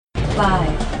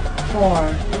5,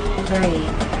 4, 3, 2,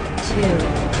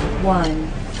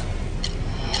 1.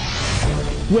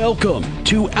 Welcome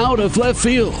to Out of Left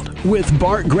Field with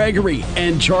Bart Gregory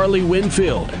and Charlie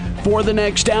Winfield. For the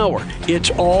next hour, it's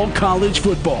all college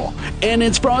football, and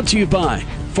it's brought to you by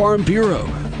Farm Bureau,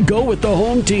 Go with the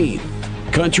Home Team,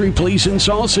 Country Police and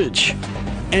Sausage,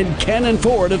 and Cannon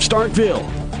Ford of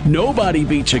Starkville. Nobody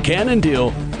beats a Cannon deal,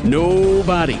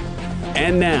 nobody.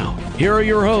 And now, here are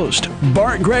your hosts,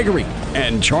 Bart Gregory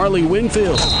and Charlie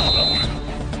Winfield.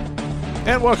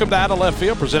 And welcome to Out of Left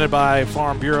Field, presented by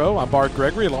Farm Bureau. I'm Bart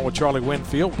Gregory, along with Charlie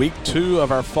Winfield. Week 2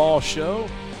 of our fall show.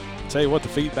 I'll tell you what, the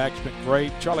feedback's been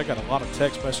great. Charlie got a lot of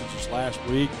text messages last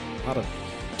week, a lot of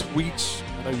tweets.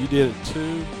 I know you did it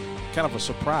too. Kind of a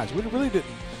surprise. We really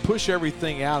didn't push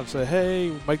everything out and say, hey,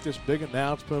 we'll make this big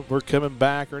announcement, we're coming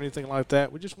back, or anything like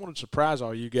that. We just wanted to surprise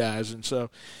all you guys. And so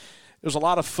it was a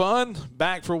lot of fun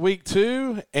back for week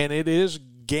 2, and it is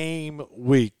game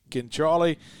week. And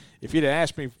Charlie, if you'd have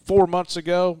asked me 4 months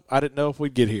ago, I didn't know if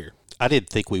we'd get here. I didn't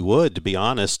think we would, to be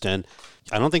honest, and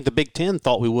I don't think the Big Ten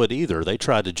thought we would either. They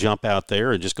tried to jump out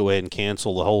there and just go ahead and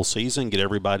cancel the whole season, get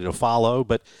everybody to follow.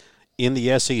 But in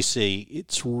the SEC,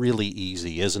 it's really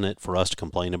easy, isn't it, for us to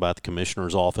complain about the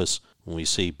commissioner's office when we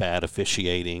see bad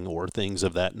officiating or things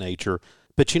of that nature.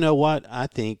 But you know what? I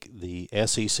think the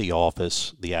SEC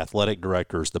office, the athletic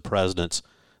directors, the presidents,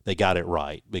 they got it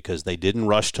right because they didn't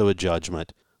rush to a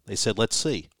judgment. They said, let's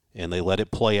see. And they let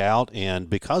it play out, and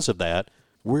because of that,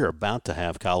 we're about to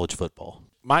have college football.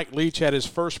 Mike Leach had his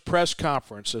first press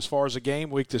conference as far as a game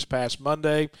week this past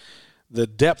Monday. The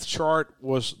depth chart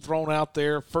was thrown out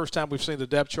there. First time we've seen the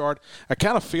depth chart. I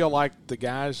kind of feel like the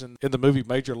guys in the movie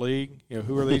Major League. You know,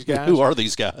 who are these guys? Who are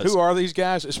these guys? Who are these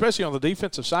guys? Especially on the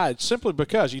defensive side, simply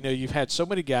because, you know, you've had so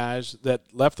many guys that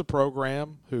left the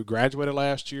program who graduated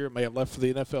last year, may have left for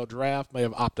the NFL draft, may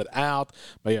have opted out,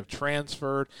 may have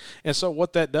transferred. And so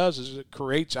what that does is it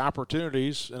creates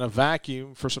opportunities in a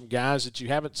vacuum for some guys that you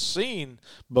haven't seen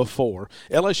before.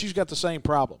 LSU's got the same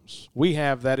problems. We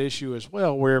have that issue as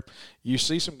well, where you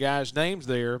see some guys' names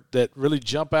there that really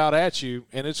jump out at you,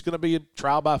 and it's going to be a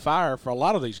trial by fire for a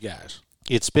lot of these guys.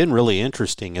 It's been really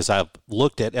interesting. As I've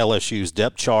looked at LSU's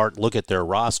depth chart, look at their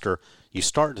roster, you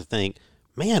start to think,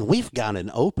 man, we've got an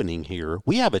opening here.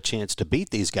 We have a chance to beat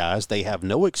these guys. They have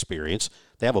no experience.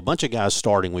 They have a bunch of guys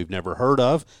starting we've never heard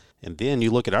of. And then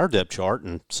you look at our depth chart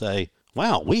and say,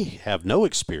 wow, we have no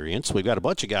experience. We've got a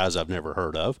bunch of guys I've never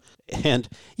heard of. And,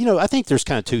 you know, I think there's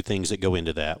kind of two things that go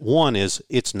into that. One is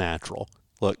it's natural.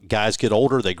 Look, guys get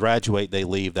older, they graduate, they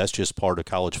leave. That's just part of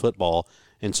college football.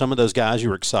 And some of those guys you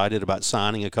were excited about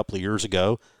signing a couple of years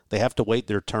ago, they have to wait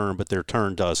their turn, but their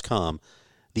turn does come.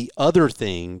 The other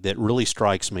thing that really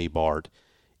strikes me, Bart,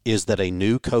 is that a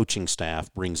new coaching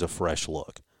staff brings a fresh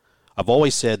look. I've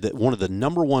always said that one of the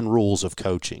number one rules of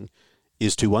coaching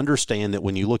is to understand that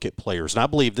when you look at players, and I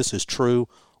believe this is true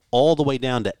all the way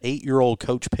down to 8-year-old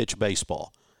coach pitch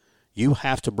baseball, you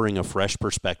have to bring a fresh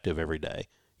perspective every day.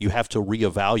 You have to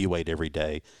reevaluate every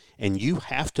day, and you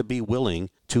have to be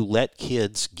willing to let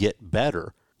kids get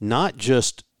better, not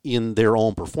just in their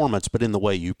own performance, but in the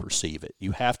way you perceive it.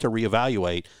 You have to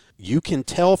reevaluate. You can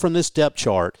tell from this depth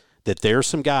chart that there's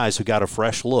some guys who got a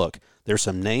fresh look. There's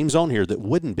some names on here that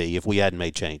wouldn't be if we hadn't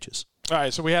made changes. All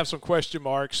right, so we have some question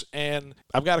marks, and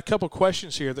I've got a couple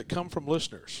questions here that come from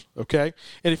listeners, okay?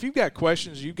 And if you've got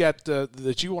questions you got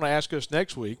that you want to ask us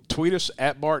next week, tweet us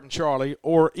at Bart and Charlie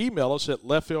or email us at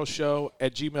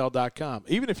leftfieldshow@gmail.com.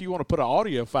 Even if you want to put an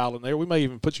audio file in there, we may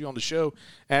even put you on the show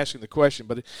asking the question.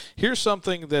 But here's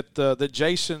something that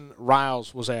Jason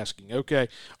Riles was asking, okay?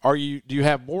 Do you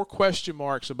have more question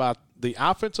marks about the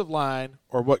offensive line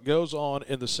or what goes on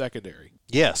in the secondary?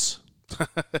 Yes.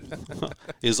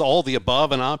 Is all the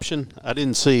above an option? I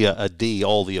didn't see a D,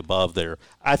 all the above there.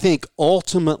 I think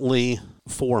ultimately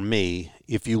for me,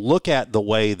 if you look at the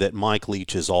way that Mike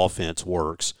Leach's offense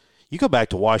works, you go back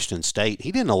to Washington State,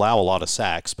 he didn't allow a lot of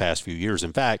sacks past few years.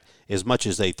 In fact, as much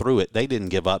as they threw it, they didn't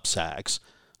give up sacks.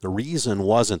 The reason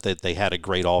wasn't that they had a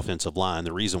great offensive line.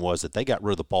 The reason was that they got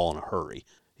rid of the ball in a hurry.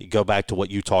 You go back to what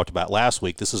you talked about last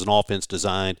week. This is an offense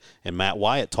designed, and Matt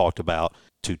Wyatt talked about,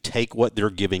 to take what they're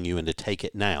giving you and to take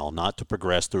it now, not to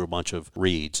progress through a bunch of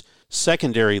reads.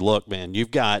 Secondary, look, man,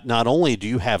 you've got, not only do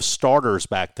you have starters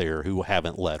back there who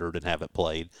haven't lettered and haven't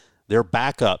played, their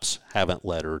backups haven't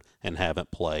lettered and haven't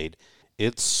played.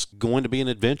 It's going to be an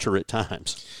adventure at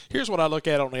times. Here's what I look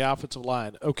at on the offensive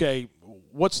line. Okay,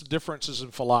 what's the differences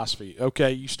in philosophy?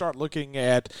 Okay, you start looking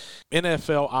at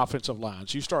NFL offensive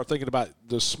lines. You start thinking about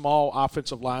the small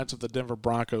offensive lines of the Denver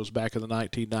Broncos back in the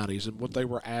 1990s and what they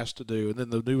were asked to do, and then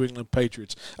the New England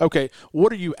Patriots. Okay,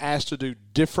 what are you asked to do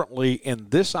differently in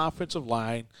this offensive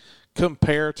line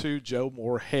compared to Joe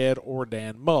Moorhead or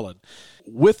Dan Mullen?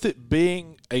 With it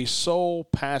being a sole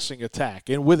passing attack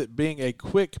and with it being a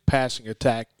quick passing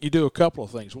attack, you do a couple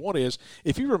of things. One is,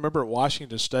 if you remember at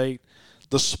Washington State,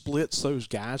 the splits those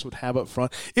guys would have up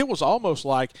front, it was almost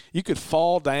like you could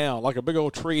fall down like a big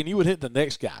old tree and you would hit the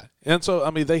next guy. And so,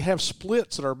 I mean, they have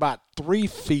splits that are about 3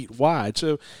 feet wide.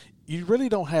 So you really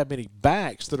don't have many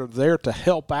backs that are there to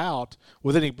help out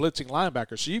with any blitzing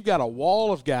linebackers. So you've got a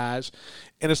wall of guys,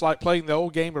 and it's like playing the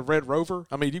old game of Red Rover.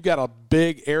 I mean, you've got a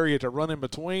big area to run in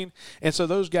between, and so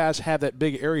those guys have that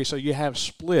big area, so you have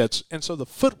splits, and so the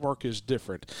footwork is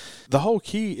different. The whole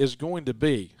key is going to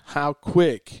be how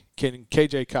quick can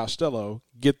KJ Costello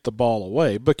get the ball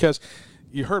away, because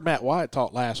you heard Matt Wyatt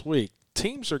talk last week.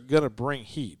 Teams are going to bring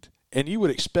heat. And you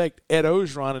would expect Ed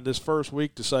Ogeron in this first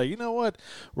week to say, you know what,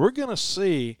 we're going to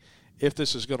see if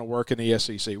this is going to work in the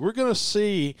SEC. We're going to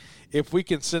see if we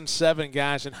can send 7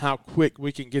 guys and how quick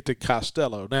we can get to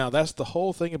Costello. Now, that's the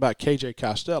whole thing about KJ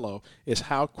Costello, is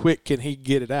how quick can he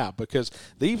get it out, because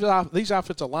these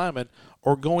offensive linemen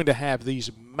are going to have these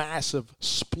massive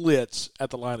splits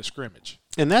at the line of scrimmage.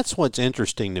 And that's what's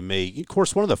interesting to me. Of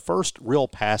course, one of the first real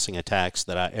passing attacks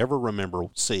that I ever remember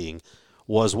seeing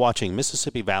was watching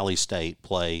Mississippi Valley State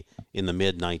play in the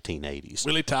mid-1980s.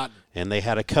 Willie Totten. And they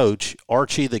had a coach,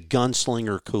 Archie the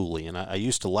Gunslinger Cooley. And I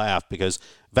used to laugh because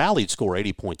Valley'd score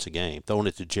 80 points a game, throwing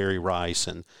it to Jerry Rice.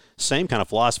 And same kind of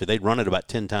philosophy. They'd run it about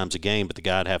 10 times a game, but the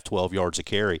guy'd have 12 yards a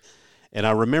carry. And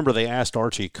I remember they asked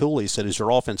Archie Cooley, said, is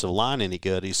your offensive line any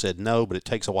good? He said, no, but it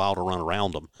takes a while to run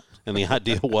around them. And the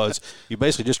idea was you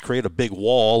basically just create a big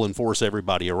wall and force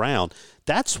everybody around.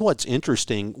 That's what's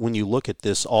interesting when you look at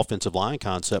this offensive line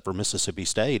concept for Mississippi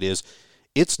State, is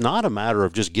it's not a matter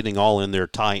of just getting all in there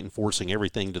tight and forcing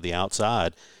everything to the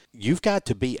outside. You've got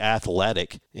to be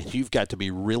athletic, and you've got to be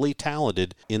really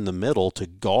talented in the middle to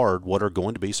guard what are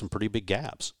going to be some pretty big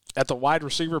gaps. At the wide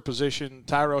receiver position,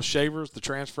 Tyrell Shavers, the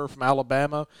transfer from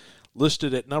Alabama,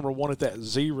 listed at number 1 at that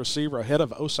Z receiver ahead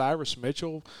of Osiris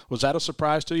Mitchell. Was that a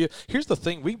surprise to you? Here's the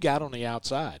thing we've got on the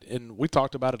outside, and we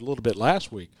talked about it a little bit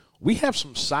last week. We have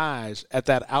some size at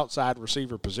that outside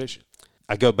receiver position.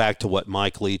 I go back to what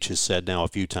Mike Leach has said now a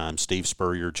few times. Steve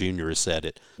Spurrier Jr. has said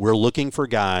it. We're looking for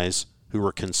guys who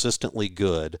are consistently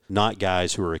good, not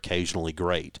guys who are occasionally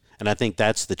great. And I think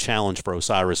that's the challenge for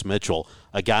Osiris Mitchell,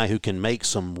 a guy who can make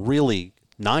some really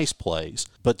nice plays,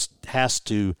 but has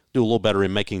to do a little better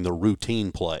in making the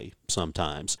routine play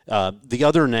sometimes. The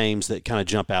other names that kind of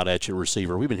jump out at you,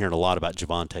 receiver, we've been hearing a lot about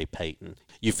Javonte Payton.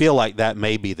 You feel like that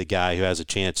may be the guy who has a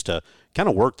chance to kind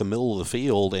of work the middle of the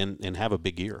field and have a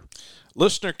big year.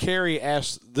 Listener Carey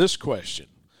asked this question.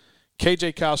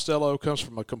 KJ Costello comes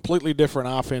from a completely different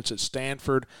offense at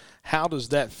Stanford. How does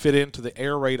that fit into the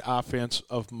air raid offense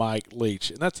of Mike Leach?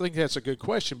 And I think that's a good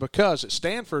question, because at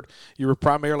Stanford, you were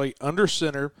primarily under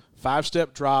center,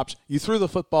 5-step drops. You threw the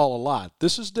football a lot.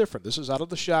 This is different. This is out of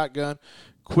the shotgun,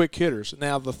 quick hitters.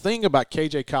 Now, the thing about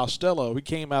KJ Costello, he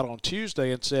came out on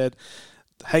Tuesday and said,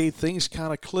 hey, things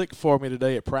kind of clicked for me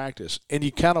today at practice. And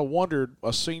you kind of wondered,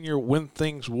 a senior, when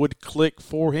things would click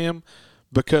for him,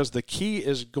 because the key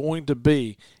is going to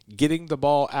be getting the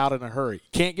ball out in a hurry. You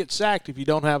can't get sacked if you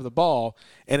don't have the ball.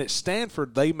 And at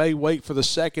Stanford, they may wait for the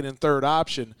second and third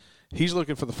option. He's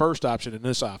looking for the first option in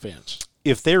this offense.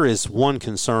 If there is one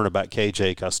concern about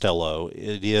KJ Costello,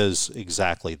 it is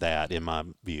exactly that, in my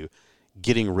view,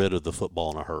 getting rid of the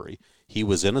football in a hurry. He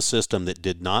was in a system that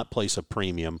did not place a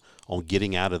premium on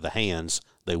getting out of the hands.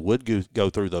 They would go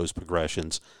through those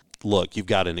progressions. Look, you've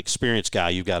got an experienced guy,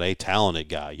 you've got a talented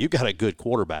guy, you've got a good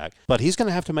quarterback, but he's going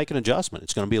to have to make an adjustment.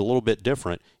 It's going to be a little bit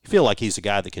different. You feel like he's a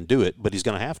guy that can do it, but he's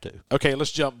going to have to. Okay,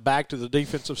 let's jump back to the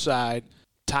defensive side.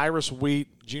 Tyrus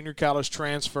Wheat, junior college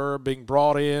transfer, being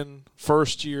brought in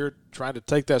first year, trying to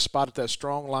take that spot at that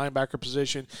strong linebacker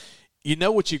position. You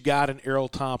know what you got in Errol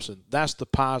Thompson. That's the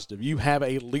positive. You have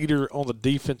a leader on the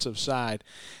defensive side.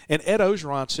 And Ed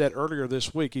Ogeron said earlier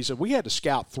this week, he said, we had to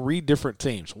scout 3 different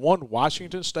teams. One,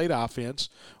 Washington State offense.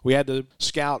 We had to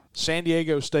scout San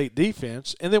Diego State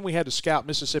defense. And then we had to scout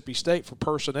Mississippi State for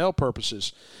personnel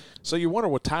purposes. So you wonder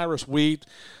with Tyrus Wheat,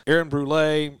 Aaron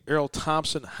Brule, Errol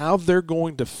Thompson, how they're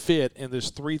going to fit in this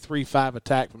 3-3-5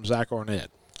 attack from Zach Arnett.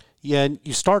 Yeah, and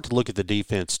you start to look at the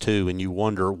defense, too, and you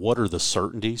wonder, what are the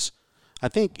certainties? I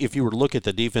think if you were to look at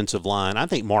the defensive line, I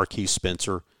think Marquise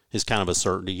Spencer is kind of a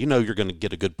certainty. You know you're going to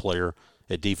get a good player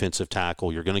at defensive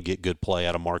tackle. You're going to get good play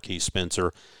out of Marquise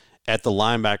Spencer. At the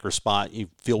linebacker spot, you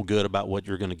feel good about what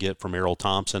you're going to get from Errol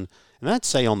Thompson. And I'd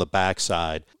say on the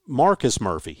backside, Marcus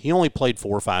Murphy, he only played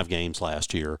 4 or 5 games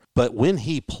last year, but when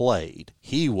he played,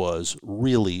 he was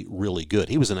really, really good.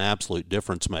 He was an absolute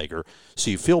difference maker.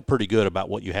 So you feel pretty good about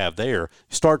what you have there.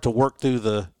 You start to work through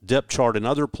the depth chart in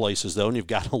other places, though, and you've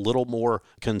got a little more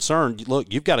concern.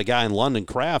 Look, you've got a guy in London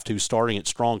Kraft who's starting at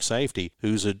strong safety,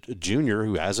 who's a junior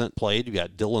who hasn't played. You've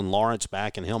got Dylan Lawrence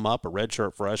backing him up, a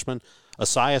redshirt freshman.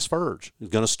 Asias Ferge is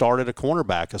going to start at a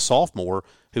cornerback, a sophomore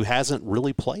who hasn't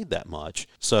really played that much.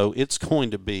 So it's going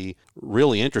to be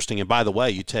really interesting. And by the way,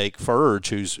 you take Ferge,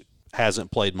 who hasn't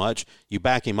played much, you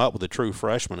back him up with a true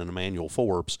freshman in Emmanuel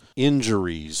Forbes.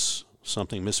 Injuries,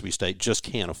 something Mississippi State just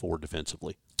can't afford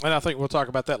defensively. And I think we'll talk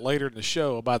about that later in the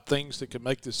show, about things that could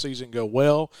make this season go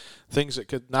well, things that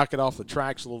could knock it off the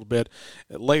tracks a little bit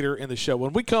later in the show.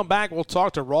 When we come back, we'll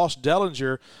talk to Ross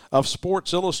Delleger of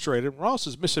Sports Illustrated. Ross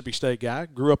is a Mississippi State guy,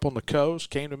 grew up on the coast,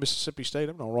 came to Mississippi State.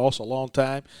 I've known Ross a long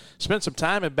time. Spent some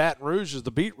time in Baton Rouge as the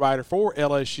beat writer for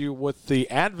LSU with the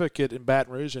Advocate in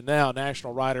Baton Rouge, and now a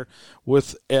national writer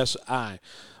with SI.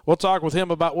 We'll talk with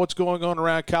him about what's going on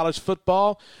around college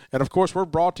football. And, of course, we're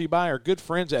brought to you by our good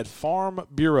friends at Farm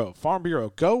Bureau. Farm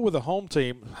Bureau, go with a home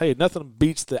team. Hey, nothing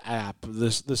beats the app,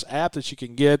 this app that you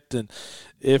can get. And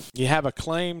if you have a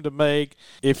claim to make,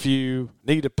 if you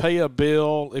need to pay a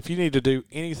bill, if you need to do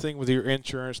anything with your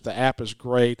insurance, the app is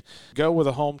great. Go with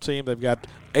a home team. They've got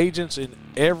agents in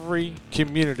every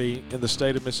community in the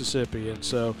state of Mississippi. And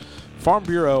so Farm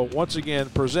Bureau, once again,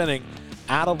 presenting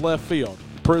Out of Left Field,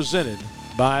 presented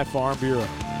by Farm Bureau.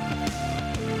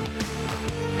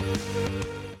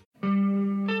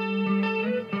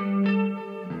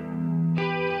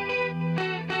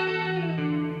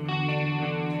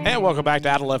 And welcome back to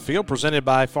Out of Left Field, presented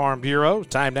by Farm Bureau.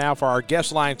 Time now for our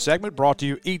guest line segment, brought to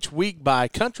you each week by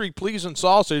Country Pleasin'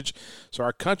 Sausage. So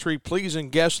our Country Pleasin'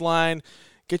 guest line,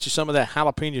 get you some of that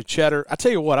jalapeno cheddar. I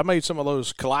tell you what, I made some of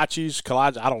those kolaches.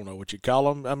 I don't know what you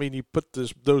call them. I mean, you put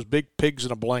those big pigs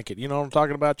in a blanket. You know what I'm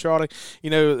talking about, Charlie? You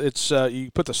know, it's you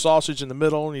put the sausage in the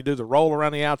middle and you do the roll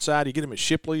around the outside. You get them at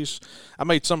Shipley's. I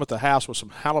made some at the house with some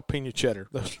jalapeno cheddar.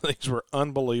 Those things were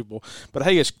unbelievable. But,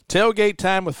 hey, it's tailgate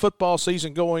time with football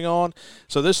season going on,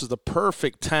 so this is the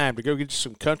perfect time to go get you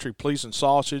some Country Pleasin'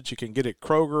 Sausage. You can get it at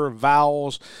Kroger,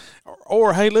 Vowels,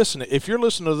 or, hey, listen, if you're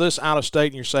listening to this out of state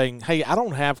and you're saying, hey, I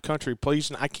don't have Country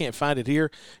Pleasin', I can't find it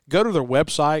here, go to their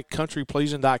website,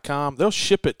 countrypleasin.com. They'll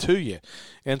ship it to you.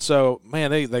 And so,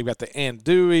 man, they've got the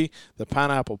andouille, the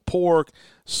pineapple pork,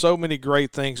 so many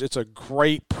great things. It's a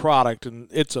great product, and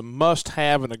it's a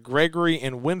must-have in a Gregory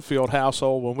and Winfield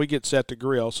household when we get set to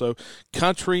grill. So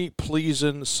Country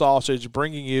Pleasin' Sausage,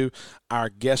 bringing you our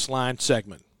guest line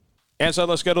segment. And so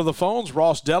let's go to the phones.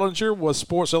 Ross Delleger with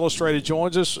Sports Illustrated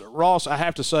joins us. Ross, I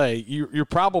have to say, you're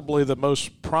probably the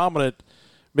most prominent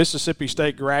Mississippi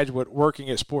State graduate working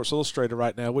at Sports Illustrated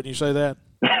right now. Wouldn't you say that?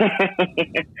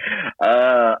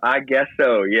 I guess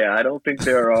so. Yeah, I don't think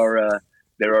there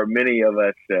are many of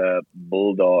us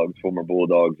former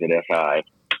Bulldogs at SI.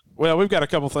 Well, we've got a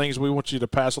couple things we want you to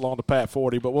pass along to Pat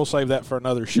Forty, but we'll save that for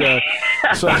another show.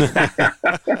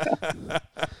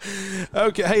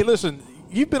 Okay, hey, listen,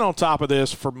 you've been on top of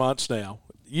this for months now.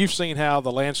 You've seen how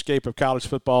the landscape of college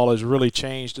football has really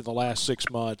changed in the last 6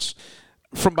 months.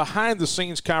 From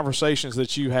behind-the-scenes conversations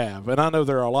that you have, and I know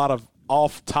there are a lot of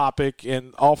off-topic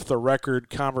and off-the-record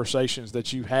conversations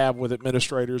that you have with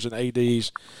administrators and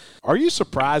ADs, are you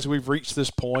surprised we've reached this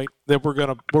point that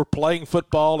we're playing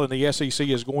football and the SEC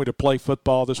is going to play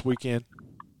football this weekend?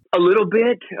 A little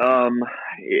bit.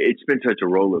 It's been such a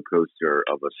roller coaster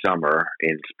of a summer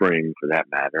and spring, for that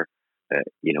matter.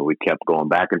 We kept going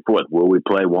back and forth. Will we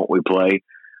play? Won't we play?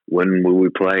 When will we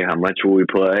play? How much will we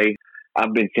play?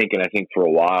 I've been thinking, for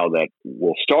a while that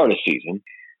we'll start a season.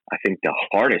 I think the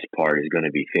hardest part is going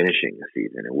to be finishing the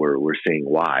season, and we're seeing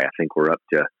why. I think we're up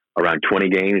to around 20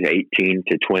 games, 18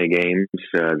 to 20 games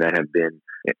that have been,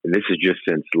 this is just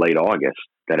since late August,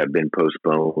 that have been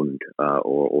postponed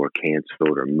or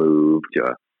canceled or moved.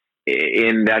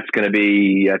 And that's going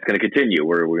to continue.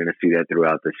 We're going to see that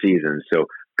throughout the season. So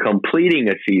completing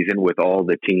a season with all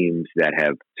the teams that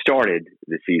have started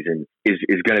the season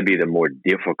is going to be the more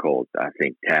difficult, I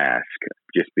think, task,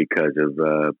 just because of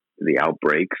the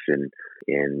outbreaks and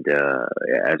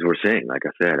as we're seeing, like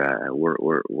I said,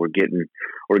 we're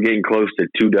getting close to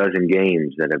 24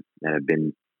 games that have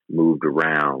been moved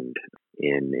around,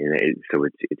 so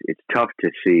it's tough to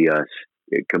see us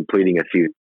completing a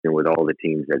season with all the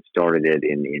teams that started it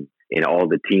and all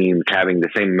the teams having the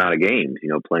same amount of games,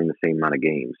 playing the same amount of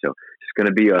games. So it's going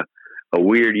to be a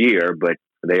weird year, but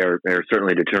they're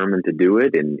certainly determined to do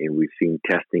it, and we've seen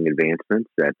testing advancements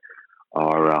that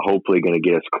are hopefully going to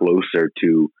get us closer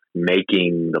to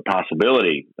making the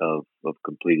possibility of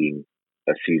completing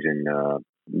a season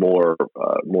more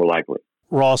likely.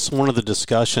 Ross, one of the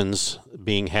discussions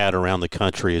being had around the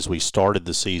country as we started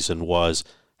the season was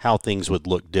how things would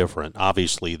look different.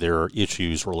 Obviously, there are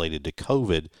issues related to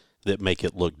COVID that make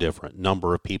it look different,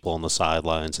 number of people on the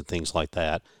sidelines and things like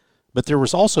that. But there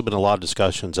was also been a lot of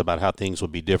discussions about how things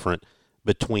would be different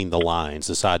between the lines,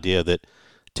 this idea that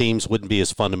teams wouldn't be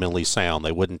as fundamentally sound,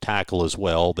 they wouldn't tackle as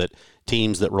well, that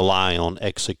teams that rely on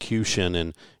execution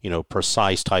and,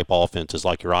 precise type offenses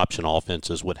like your option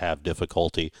offenses would have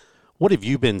difficulty. What have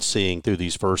you been seeing through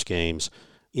these first games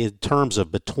in terms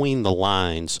of between the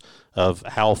lines of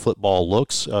how football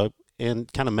looks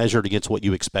and kind of measured against what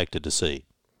you expected to see?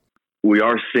 We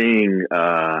are seeing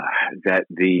that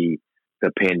the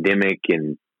pandemic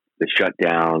and the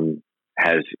shutdown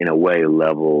has, in a way,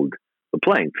 leveled the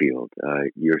playing field.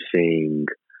 You're seeing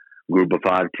group of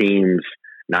 5 teams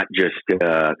not just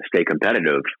stay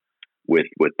competitive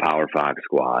with Power 5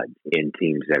 squads in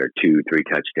teams that are 2-3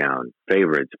 touchdown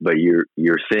favorites, but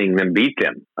you're seeing them beat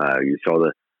them. You saw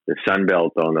the Sun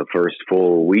Belt on the first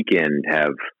full weekend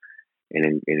have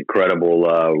an incredible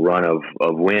run of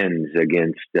wins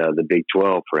against the Big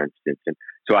 12, for instance. And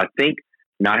so I think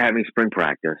not having spring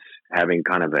practice, having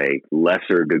kind of a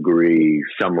lesser degree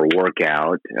summer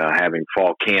workout, having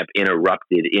fall camp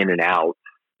interrupted in and out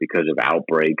because of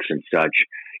outbreaks and such,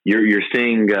 you're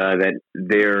seeing that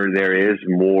there is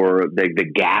more,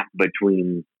 the gap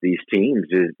between these teams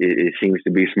it seems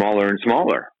to be smaller and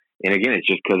smaller. And again, it's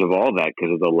just because of all that,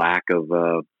 because of the lack of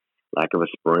a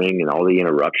spring and all the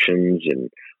interruptions and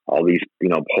all these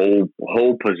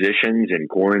whole positions and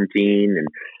quarantine,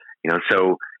 and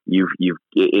so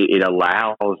it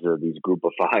allows these group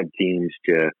of 5 teams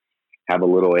to have a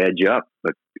little edge up,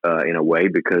 but in a way,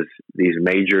 because these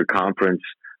major conference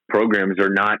programs are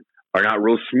not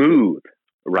real smooth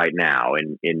right now,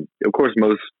 and of course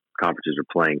most conferences are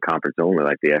playing conference only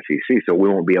like the SEC, so we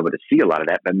won't be able to see a lot of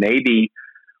that, but maybe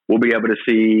we'll be able to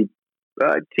see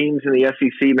teams in the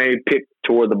SEC maybe pick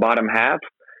toward the bottom half,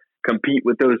 compete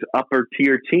with those upper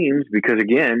tier teams, because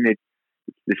again, it's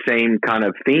the same kind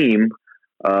of theme.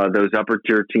 Those upper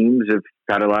tier teams have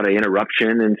got a lot of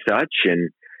interruption and such, and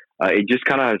it just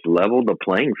kind of has leveled the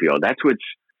playing field. That's what's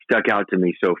stuck out to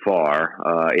me so far.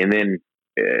 And then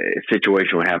a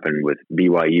situation what happened with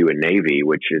BYU and Navy,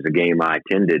 which is a game I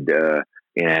attended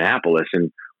in Annapolis,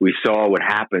 and we saw what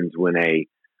happens when a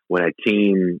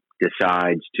team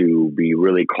decides to be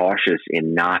really cautious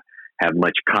and not have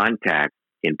much contact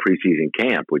in preseason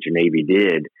camp, which Navy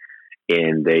did,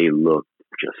 and they looked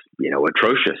just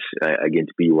atrocious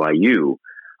against BYU,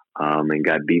 and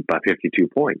got beat by 52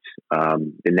 points.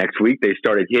 The next week they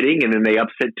started hitting, and then they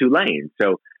upset Tulane.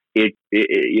 So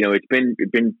it's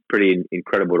been pretty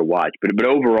incredible to watch. But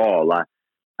overall,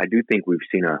 I do think we've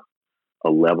seen a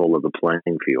level of the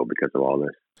playing field because of all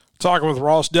this. Talking with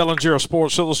Ross Delleger of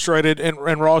Sports Illustrated.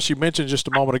 And Ross, you mentioned just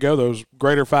a moment ago those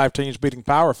greater 5 teams beating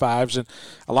Power 5s, and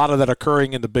a lot of that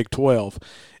occurring in the Big 12.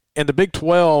 And the Big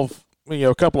 12,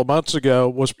 a couple of months ago,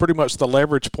 was pretty much the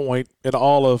leverage point in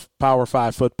all of Power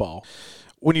 5 football.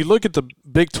 When you look at the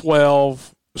Big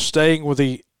 12 staying with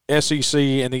the SEC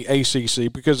and the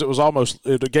ACC, because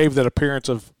it gave that appearance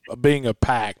of being a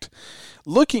pact.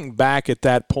 Looking back at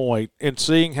that point and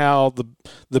seeing how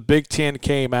the Big Ten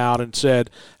came out and said,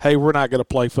 hey, we're not going to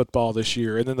play football this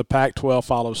year, and then the Pac-12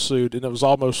 follows suit, and it was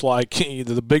almost like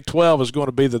the Big 12 is going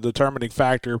to be the determining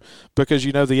factor, because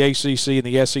the ACC and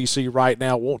the SEC right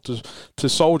now want to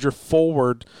soldier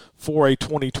forward for a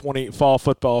 2020 fall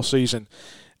football season.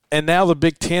 And now the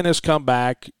Big Ten has come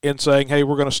back and saying, hey,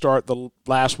 we're going to start the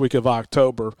last week of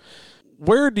October.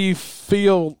 Where do you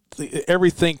feel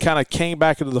everything kind of came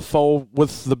back into the fold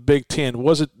with the Big Ten?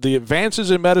 Was it the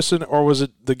advances in medicine, or was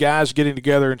it the guys getting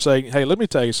together and saying, hey, let me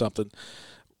tell you something.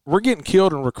 We're getting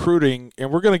killed in recruiting,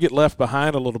 and we're going to get left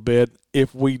behind a little bit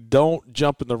if we don't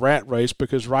jump in the rat race,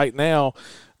 because right now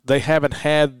they haven't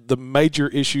had the major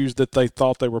issues that they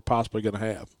thought they were possibly going to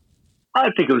have? I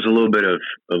think it was a little bit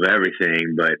of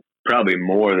everything, but probably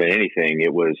more than anything,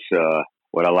 it was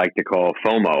what I like to call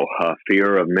FOMO,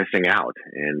 fear of missing out.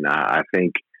 And I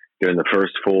think during the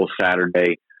first full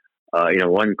Saturday,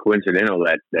 one coincidental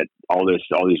that all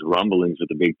these rumblings with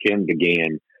the Big Ten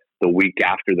began the week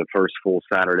after the first full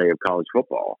Saturday of college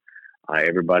football.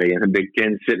 Everybody in the Big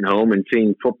Ten sitting home and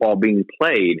seeing football being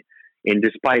played, and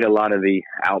despite a lot of the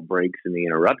outbreaks and the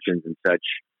interruptions and such,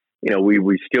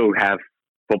 we still have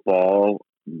football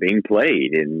being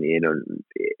played,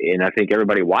 and I think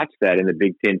everybody watched that in the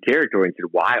Big Ten territory and said,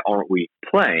 "Why aren't we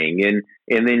playing?"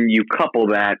 And then you couple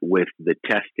that with the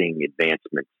testing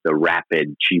advancements, the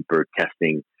rapid, cheaper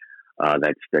testing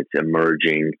that's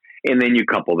emerging, and then you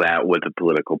couple that with the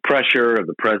political pressure of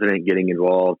the president getting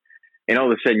involved, and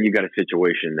all of a sudden you got a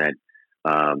situation that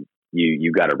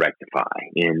you got to rectify,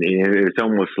 and it's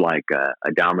almost like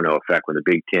a domino effect when the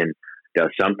Big Ten does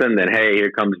something, then hey,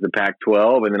 here comes the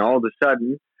Pac-12, and then all of a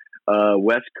sudden,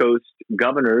 West Coast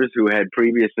governors who had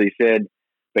previously said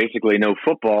basically no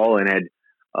football and had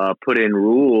put in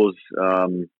rules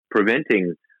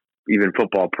preventing even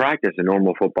football practice and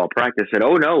normal football practice said,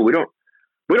 "Oh no, we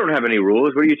don't have any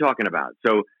rules. What are you talking about?"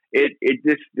 So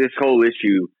this whole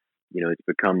issue, it's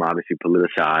become obviously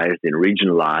politicized and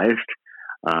regionalized.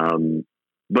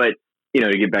 But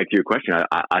to get back to your question,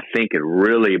 I think it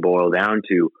really boiled down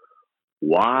to,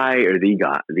 why are these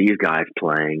guys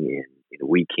playing and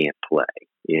we can't play?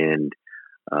 And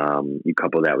you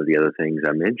couple that with the other things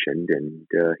I mentioned, and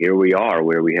here we are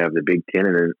where we have the Big Ten,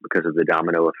 and then because of the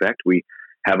domino effect, we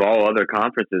have all other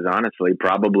conferences, honestly,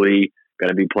 probably going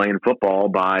to be playing football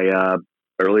by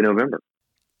early November.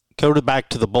 Go back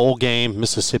to the bowl game.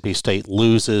 Mississippi State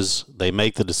loses. They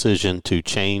make the decision to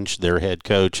change their head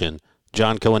coach, and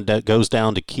John Cohen goes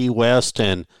down to Key West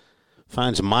and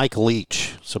finds Mike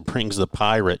Leach, so brings the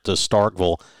Pirate to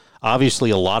Starkville. Obviously,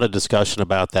 a lot of discussion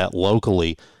about that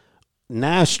locally.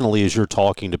 Nationally, as you're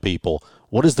talking to people,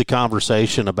 what is the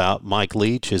conversation about Mike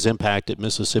Leach, his impact at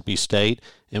Mississippi State,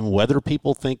 and whether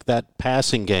people think that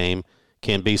passing game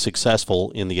can be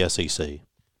successful in the SEC?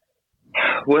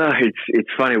 Well, it's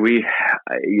funny.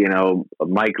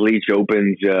 Mike Leach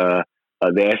opens the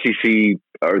SEC,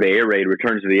 or the air raid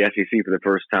returns to the SEC for the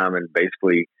first time in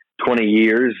basically 20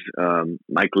 years.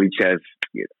 Mike Leach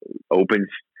opens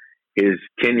his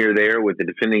tenure there with the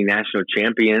defending national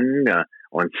champion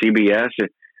on CBS.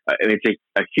 It's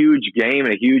a huge game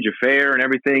and a huge affair and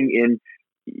everything, and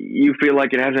you feel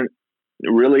like it hasn't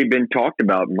really been talked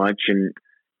about much, and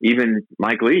even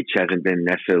Mike Leach hasn't been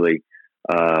necessarily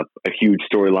a huge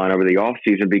storyline over the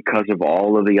offseason because of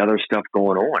all of the other stuff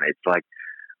going on. It's like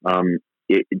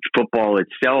football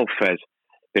itself has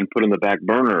been put on the back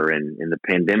burner, and the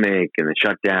pandemic and the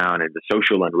shutdown and the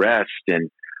social unrest and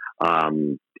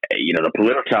the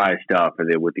politicized stuff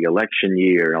with the election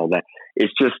year and all that.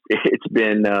 It's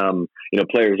been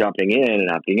players opting in and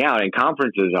opting out, and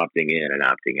conferences opting in and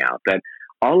opting out. That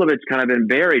all of it's kind of been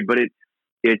buried, but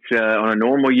it's on a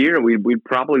normal year we'd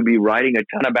probably be writing a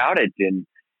ton about it and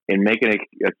making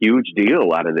a huge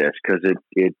deal out of this, because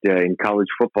it in college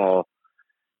football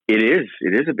it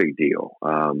is a big deal.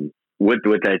 With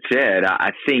that said,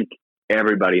 I think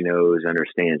everybody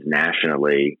understands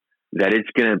nationally that it's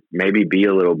going to maybe be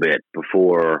a little bit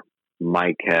before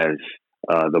Mike has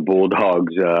the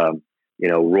Bulldogs,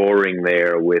 roaring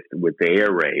there with the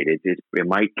air raid. It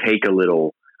might take a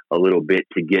little bit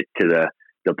to get to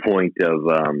the point of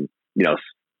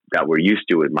that we're used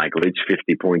to with Mike Leach,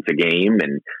 50 points a game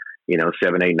and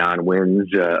 7, 8, 9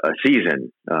 wins a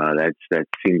season. That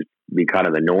seems to be kind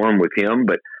of the norm with him,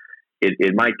 but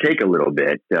it might take a little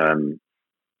bit,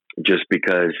 just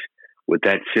because with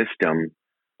that system.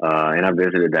 And I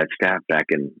visited that staff back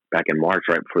in March,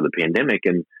 right before the pandemic,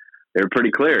 and they're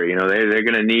pretty clear. They're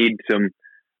going to need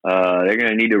they're going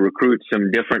to need to recruit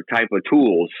some different type of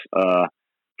tools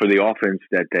for the offense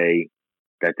that they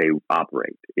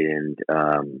operate. And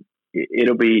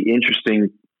it'll be interesting,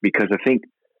 because I think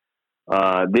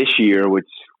this year what's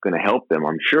going to help them,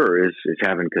 I'm sure, is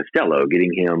having Costello,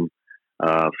 getting him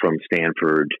from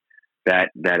Stanford. That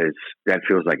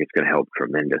feels like it's going to help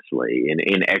tremendously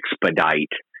and expedite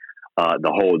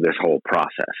this whole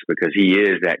process, because he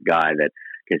is that guy that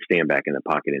can stand back in the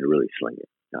pocket and really sling it.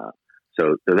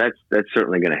 So that's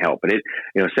certainly going to help. But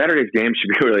Saturday's game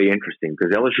should be really interesting,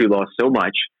 because LSU lost so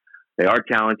much. They are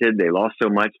talented. They lost so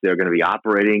much. They're going to be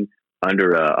operating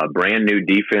under a brand new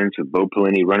defense with Bo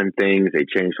Pelini running things. They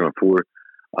changed from a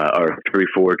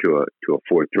 3-4 to a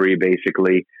 4-3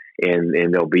 basically, and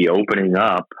they'll be opening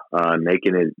up,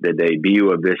 making it the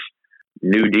debut of this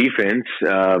new defense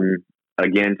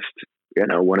against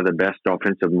one of the best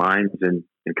offensive minds in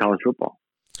college football.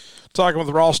 Talking with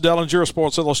Ross Delleger of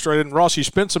Sports Illustrated. And Ross, you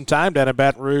spent some time down in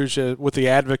Baton Rouge with the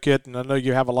Advocate, and I know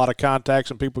you have a lot of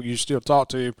contacts and people you still talk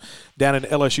to down in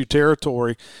LSU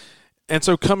territory. And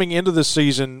so coming into this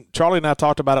season, Charlie and I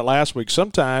talked about it last week,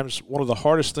 sometimes one of the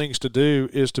hardest things to do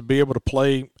is to be able to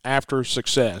play after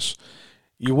success.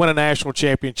 You win a national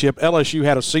championship. LSU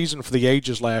had a season for the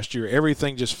ages last year.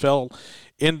 Everything just fell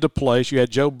into place. You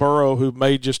had Joe Burrow, who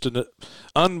made just an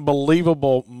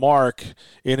unbelievable mark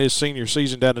in his senior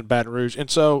season down in Baton Rouge. And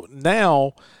so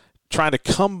now trying to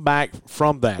come back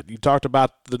from that. You talked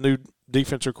about the new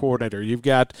defensive coordinator. You've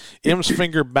got M's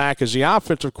finger back as the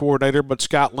offensive coordinator, but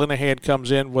Scott Linehan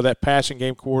comes in with that passing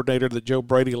game coordinator that Joe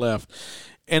Brady left.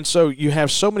 And so you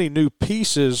have so many new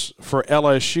pieces for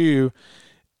LSU.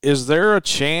 Is there a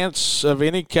chance of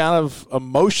any kind of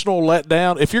emotional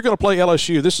letdown? If you're going to play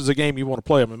LSU, this is a game you want to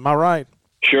play them. Am I right?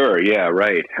 Sure. Yeah.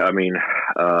 Right. I mean,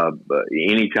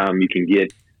 anytime you can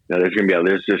get,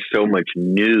 there's just so much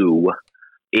new.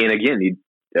 And again,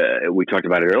 we talked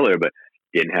about it earlier, but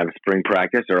didn't have spring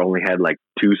practice or only had like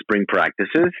 2 spring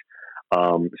practices.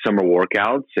 Summer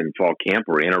workouts and fall camp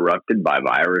were interrupted by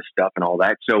virus stuff and all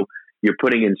that. So you're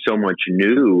putting in so much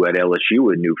new at LSU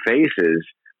with new faces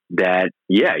that,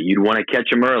 yeah, you'd want to catch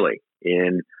them early.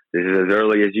 And this is as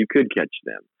early as you could catch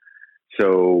them.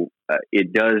 So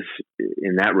it does,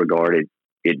 in that regard,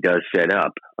 it does set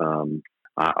up.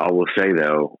 I will say,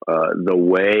 though, the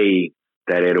way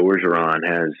that Ed Orgeron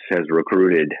has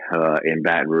recruited in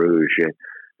Baton Rouge,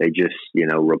 they just,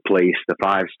 replaced the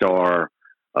 5-star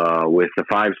with the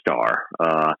 5-star.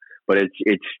 But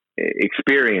it's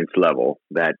experience level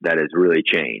that has really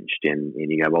changed. And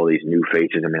you have all these new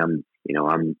faces. I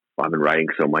mean, I've been writing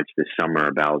so much this summer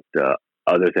about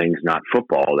other things, not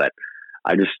football, that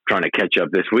I'm just trying to catch up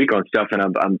this week on stuff. And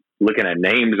I'm looking at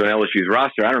names on LSU's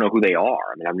roster. I don't know who they are.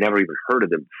 I mean, I've never even heard of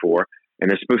them before,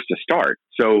 and they're supposed to start.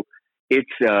 So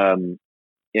it's, and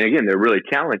again, they're really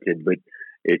talented, but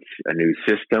it's a new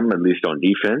system, at least on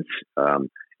defense,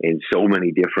 and so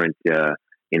many different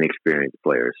inexperienced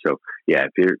players. So yeah,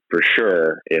 if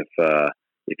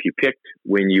you picked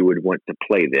when you would want to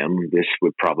play them, this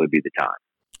would probably be the time.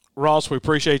 Ross, we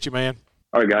appreciate you, man.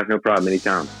 All right, guys, no problem.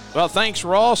 Anytime. Well, thanks,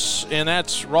 Ross. And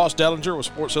that's Ross Delleger with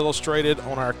Sports Illustrated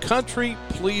on our Country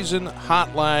Pleasing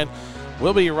Hotline.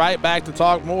 We'll be right back to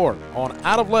talk more on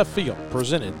Out of Left Field,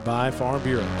 presented by Farm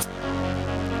Bureau.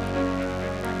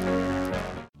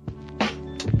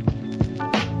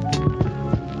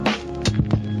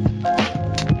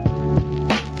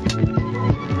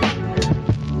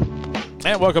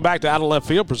 And welcome back to Out of Left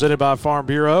Field, presented by Farm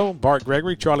Bureau. Bart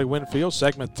Gregory, Charlie Winfield,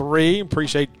 segment 3.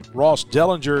 Appreciate Ross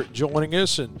Delleger joining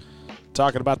us and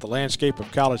talking about the landscape of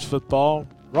college football.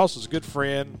 Ross is a good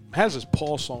friend, has his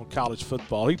pulse on college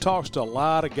football. He talks to a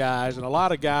lot of guys, and a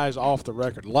lot of guys off the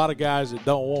record, a lot of guys that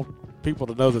don't want people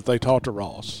to know that they talk to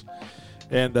Ross.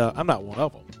 And I'm not one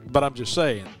of them, but I'm just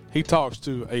saying, he talks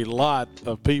to a lot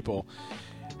of people.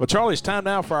 Well, Charlie, it's time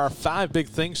now for our 5 Big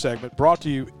Things segment, brought to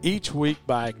you each week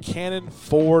by Cannon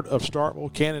Ford of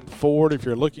Starkville. Cannon Ford, if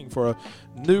you're looking for a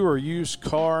new or used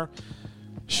car,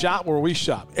 shop where we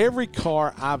shop. Every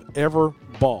car I've ever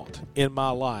bought in my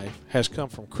life has come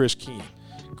from Chris Keene.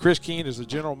 Chris Keene is the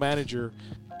general manager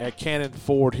at Cannon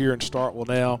Ford here in Starkville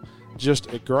now.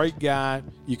 Just a great guy.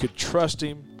 You could trust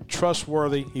him.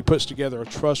 Trustworthy. He puts together a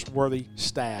trustworthy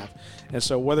staff. And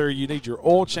so whether you need your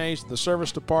oil changed in the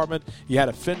service department, you had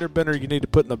a fender bender you need to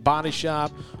put in the body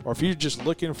shop, or if you're just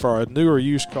looking for a new or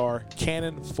used car,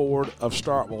 Cannon Ford of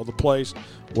Starkville, the place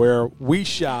where we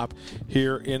shop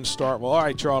here in Starkville. All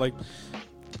right, Charlie,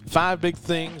 5 big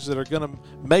things that are going to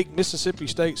make Mississippi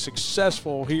State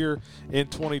successful here in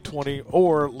 2020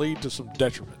 or lead to some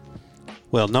detriment.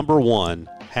 Well, number 1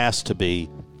 has to be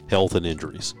health and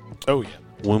injuries. Oh, yeah.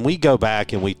 When we go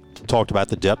back and we talked about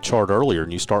the depth chart earlier,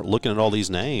 and you start looking at all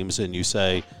these names and you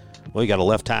say, well, you got a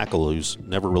left tackle who's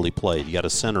never really played. You got a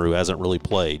center who hasn't really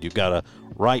played. You've got a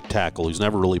right tackle who's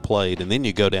never really played. And then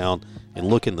you go down and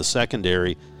look in the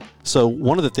secondary. So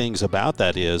one of the things about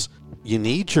that is you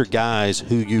need your guys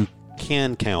who you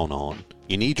can count on.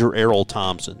 You need your Errol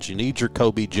Thompsons. You need your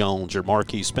Kobe Jones, your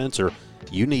Marquise Spencer.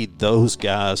 You need those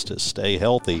guys to stay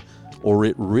healthy, or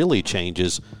it really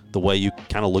changes the way you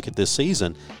kind of look at this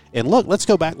season. And look, let's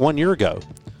go back 1 year ago.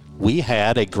 We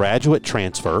had a graduate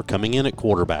transfer coming in at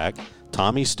quarterback,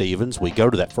 Tommy Stevens. We go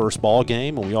to that first ball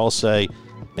game and we all say,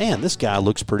 man, this guy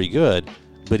looks pretty good,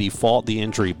 but he fought the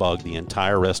injury bug the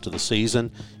entire rest of the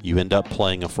season. You end up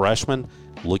playing a freshman.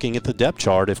 Looking at the depth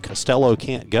chart, if Costello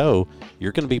can't go,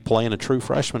 you're going to be playing a true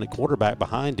freshman at quarterback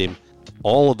behind him.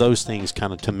 All of those things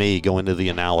kind of, to me, go into the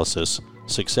analysis.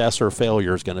 Success or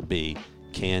failure is going to be,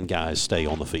 can guys stay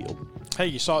on the field? Hey,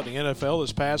 you saw it in the NFL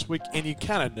this past week, and you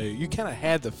kind of knew. You kind of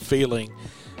had the feeling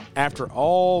after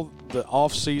all the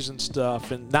off-season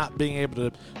stuff and not being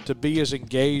able to be as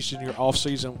engaged in your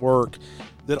off-season work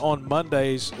that on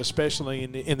Mondays, especially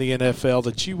in the NFL,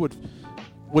 that you would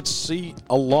would see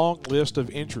a long list of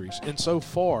injuries. And so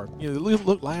far,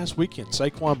 look last weekend,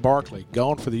 Saquon Barkley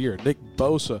gone for the year, Nick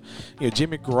Bosa,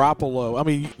 Jimmy Garoppolo. I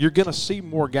mean, you're going to see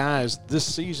more guys this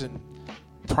season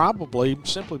probably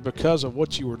simply because of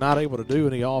what you were not able to do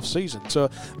in the offseason. So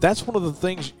that's one of the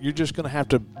things you're just going to have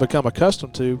to become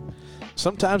accustomed to.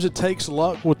 Sometimes it takes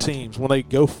luck with teams when they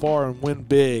go far and win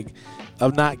big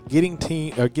of not getting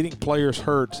players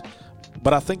hurt.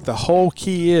 But I think the whole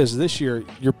key is this year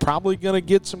you're probably going to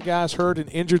get some guys hurt and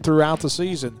injured throughout the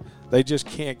season. They just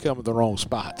can't come in the wrong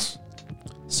spots.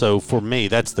 So for me,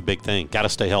 that's the big thing. Got to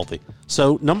stay healthy.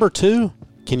 So number 2,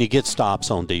 can you get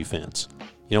stops on defense?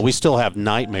 We still have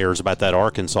nightmares about that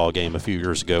Arkansas game a few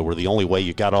years ago where the only way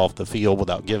you got off the field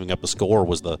without giving up a score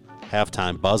was the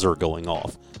halftime buzzer going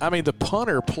off. I mean, the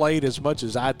punter played as much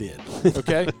as I did,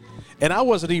 okay? And I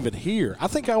wasn't even here. I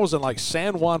think I was in like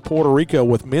San Juan, Puerto Rico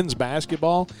with men's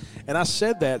basketball, and I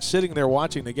said that sitting there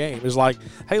watching the game. It's like,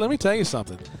 hey, let me tell you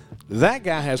something. That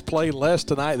guy has played less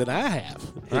tonight than I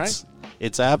have, right?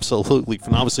 It's absolutely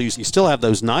phenomenal. So you still have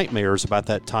those nightmares about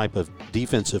that type of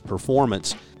defensive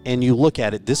performance, and you look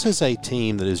at it, this is a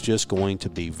team that is just going to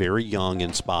be very young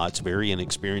in spots, very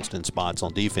inexperienced in spots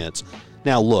on defense.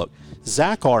 Now, look,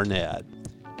 Zach Arnett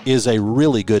is a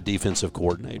really good defensive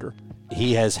coordinator.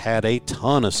 He has had a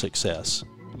ton of success.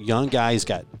 Young guys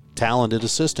got talented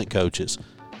assistant coaches.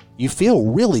 You feel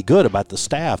really good about the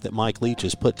staff that Mike Leach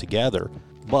has put together,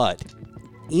 but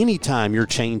anytime you're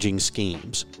changing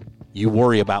schemes, you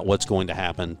worry about what's going to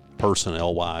happen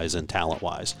personnel-wise and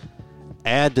talent-wise.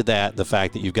 Add to that the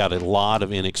fact that you've got a lot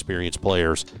of inexperienced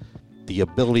players. The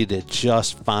ability to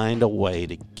just find a way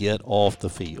to get off the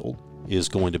field is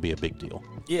going to be a big deal.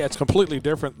 Yeah, it's completely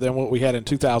different than what we had in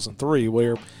 2003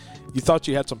 where you thought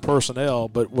you had some personnel,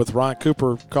 but with Ron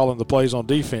Cooper calling the plays on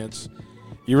defense,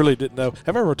 you really didn't know.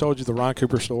 Have I ever told you the Ron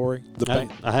Cooper story?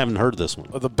 I haven't heard this one.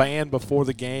 The band before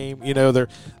the game, they're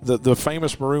the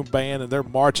famous Maroon band, and they're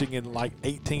marching in like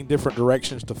 18 different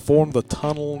directions to form the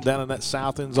tunnel down in that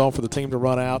south end zone for the team to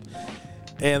run out.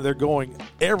 And they're going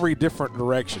every different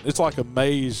direction. It's like a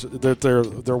maze that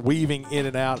they're weaving in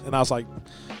and out. And I was like,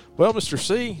 well, Mr.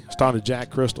 C, it's talking to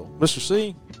Jack Crystal. Mr.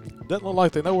 C, doesn't look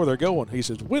like they know where they're going. He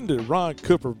says, when did Ron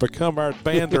Cooper become our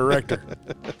band director?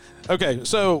 Okay,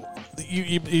 so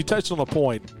you touched on a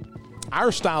point.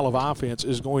 Our style of offense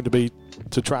is going to be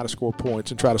to try to score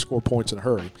points and try to score points in a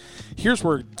hurry. Here's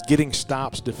where getting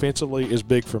stops defensively is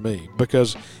big for me,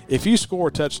 because if you score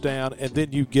a touchdown and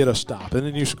then you get a stop and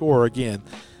then you score again,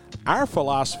 our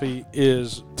philosophy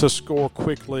is to score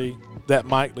quickly, that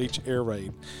Mike Leach air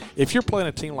raid. If you're playing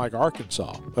a team like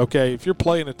Arkansas, okay, if you're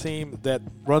playing a team that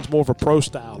runs more of a pro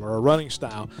style or a running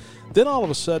style, then all of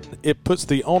a sudden it puts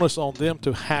the onus on them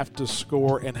to have to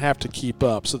score and have to keep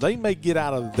up. So they may get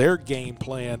out of their game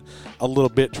plan a little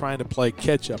bit trying to play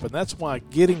catch up. And that's why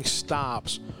getting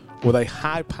stops with a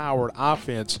high-powered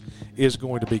offense is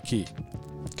going to be key.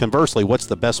 Conversely, what's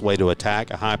the best way to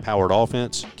attack a high-powered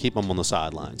offense? Keep them on the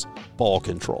sidelines. Ball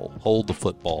control. Hold the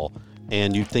football.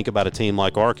 And you think about a team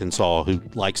like Arkansas who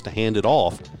likes to hand it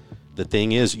off. The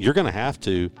thing is, you're going to have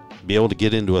to be able to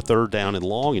get into a third down and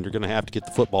long, and you're going to have to get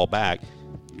the football back.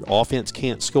 Your offense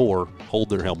can't score. Hold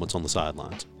their helmets on the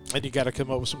sidelines. And you got to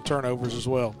come up with some turnovers as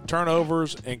well.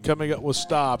 Turnovers and coming up with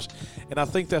stops. And I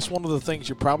think that's one of the things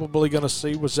you're probably going to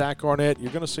see with Zach Arnett.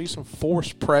 You're going to see some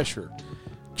forced pressure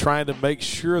trying to make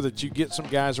sure that you get some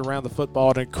guys around the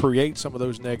football and create some of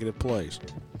those negative plays.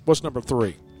 What's number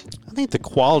 3? I think the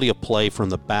quality of play from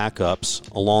the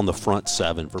backups along the front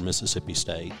 7 for Mississippi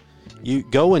State. You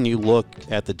go and you look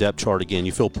at the depth chart again,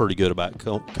 you feel pretty good about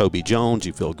Kobe Jones,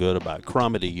 you feel good about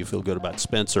Crumity, you feel good about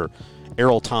Spencer,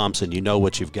 Errol Thompson, you know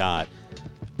what you've got.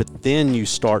 But then you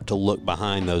start to look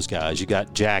behind those guys. You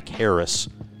got Jack Harris,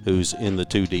 who's in the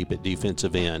 2 deep at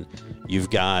defensive end. You've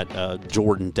got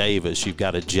Jordan Davis. You've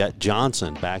got a Jet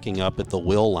Johnson backing up at the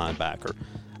will linebacker.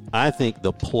 I think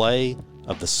the play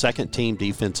of the second-team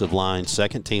defensive line,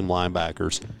 second-team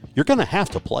linebackers, you're going to have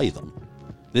to play them.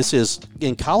 This is,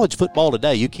 in college football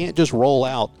today, you can't just roll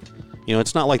out.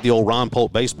 It's not like the old Ron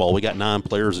Polk baseball. We got 9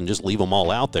 players and just leave them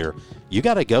all out there. You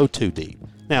got to go 2 deep.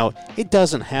 Now, it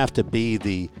doesn't have to be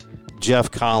the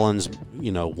Jeff Collins,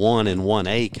 1 and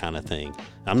 1A kind of thing.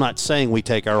 I'm not saying we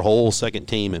take our whole second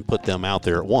team and put them out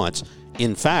there at once.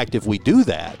 In fact, if we do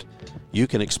that, you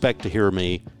can expect to hear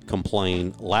me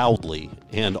complain loudly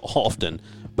and often,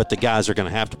 but the guys are going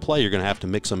to have to play. You're going to have to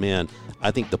mix them in.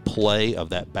 I think the play of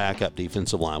that backup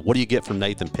defensive line, what do you get from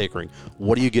Nathan Pickering?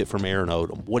 What do you get from Aaron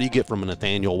Odom? What do you get from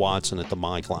Nathaniel Watson at the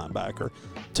Mike linebacker?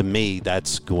 To me,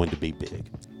 that's going to be big.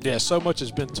 Yeah, so much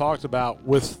has been talked about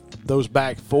with those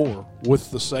back 4,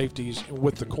 with the safeties and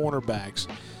with the cornerbacks.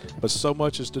 but so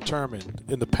much is determined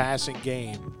in the passing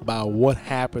game by what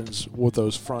happens with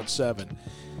those front seven.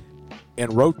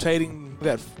 And rotating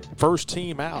that first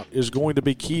team out is going to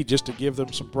be key just to give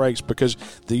them some breaks, because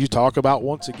you talk about,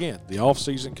 once again, the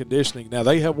offseason conditioning. Now,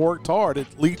 they have worked hard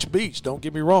at Leach Beach, don't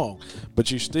get me wrong,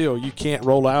 but you can't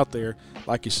roll out there,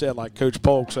 like you said, like Coach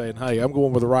Polk saying, hey, I'm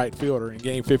going with the right fielder in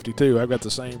game 52. I've got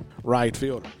the same right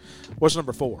fielder. What's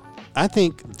number 4? I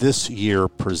think this year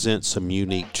presents some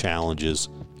unique challenges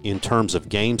in terms of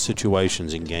game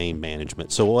situations and game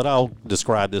management. So what I'll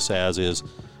describe this as is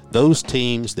those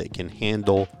teams that can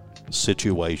handle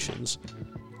situations.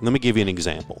 Let me give you an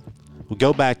example. We'll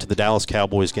go back to the Dallas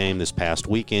Cowboys game this past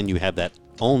weekend. You have that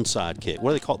onside kick.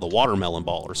 What do they call it? The watermelon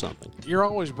ball or something. You're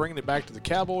always bringing it back to the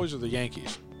Cowboys or the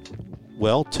Yankees?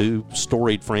 Well, 2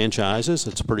 storied franchises,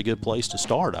 it's a pretty good place to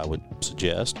start, I would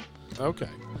suggest. Okay.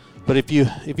 But if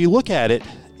you look at it,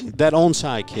 that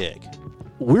onside kick,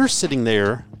 we're sitting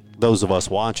there, those of us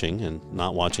watching and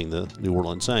not watching the New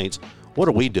Orleans Saints, what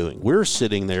are we doing? We're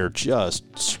sitting there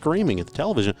just screaming at the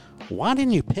television, why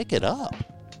didn't you pick it up?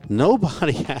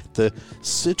 Nobody had the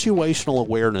situational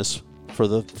awareness for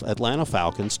the Atlanta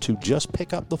Falcons to just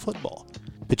pick up the football.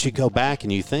 But you go back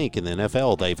and you think in the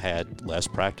NFL they've had less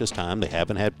practice time. They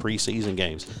haven't had preseason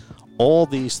games. All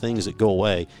these things that go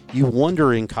away. You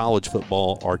wonder in college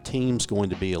football, are teams going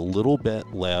to be a little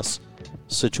bit less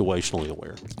situationally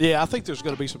aware? Yeah, I think there's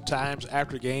going to be some times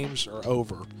after games are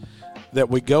over that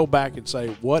we go back and say,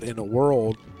 what in the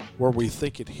world were we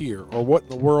thinking here? Or what in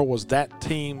the world was that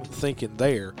team thinking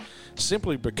there?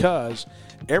 Simply because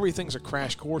everything's a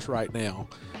crash course right now.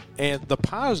 And the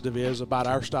positive is about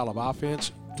our style of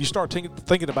offense, you start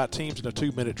thinking about teams in a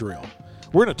 2-minute drill.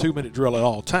 We're in a 2-minute drill at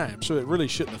all times, so it really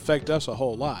shouldn't affect us a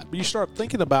whole lot. But you start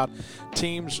thinking about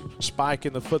teams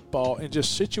spiking the football and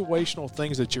just situational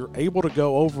things that you're able to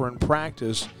go over in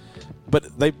practice,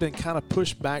 but they've been kind of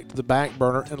pushed back to the back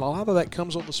burner, and a lot of that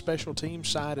comes on the special team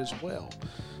side as well.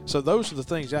 So those are the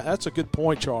things. That's a good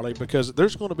point, Charlie, because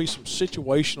there's going to be some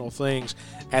situational things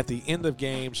at the end of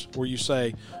games where you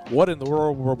say, what in the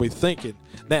world were we thinking?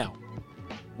 Now,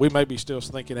 we may be still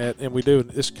thinking that, and we do in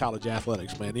this college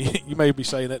athletics, man. You may be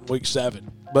saying that in week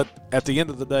 7. But at the end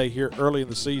of the day, here early in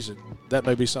the season, that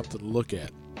may be something to look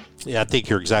at. Yeah, I think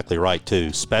you're exactly right,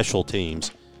 too. Special teams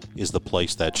is the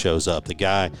place that shows up. The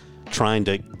guy trying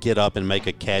to get up and make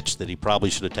a catch that he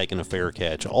probably should have taken a fair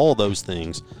catch. All those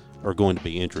things are going to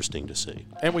be interesting to see.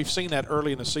 And we've seen that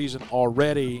early in the season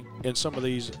already in some of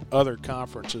these other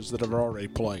conferences that have already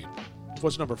played.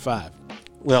 What's number 5?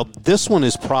 Well, this one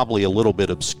is probably a little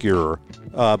bit obscure,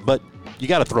 but you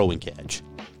got to throw and catch.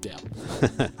 Yeah.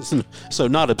 So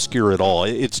not obscure at all.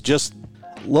 It's just,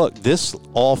 look, this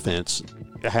offense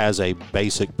has a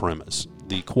basic premise.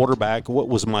 The quarterback, what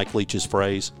was Mike Leach's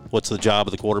phrase? What's the job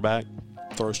of the quarterback?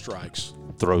 Throw strikes.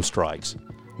 Throw strikes.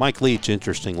 Mike Leach,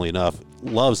 interestingly enough,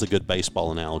 loves the good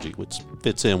baseball analogy, which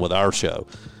fits in with our show.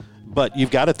 But you've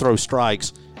got to throw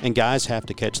strikes, and guys have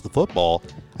to catch the football.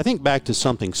 I think back to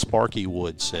something Sparky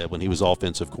Wood said when he was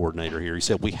offensive coordinator here. He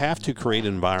said, we have to create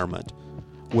an environment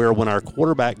where when our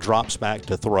quarterback drops back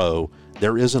to throw,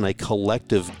 there isn't a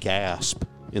collective gasp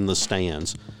in the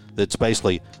stands that's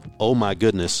basically, oh my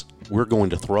goodness, we're going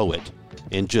to throw it,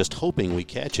 and just hoping we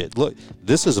catch it. Look,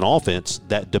 this is an offense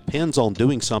that depends on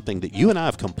doing something that you and I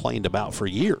have complained about for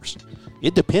years.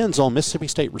 It depends on Mississippi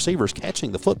State receivers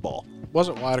catching the football.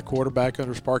 Wasn't White a quarterback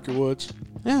under Sparky Woods?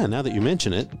 Yeah, now that you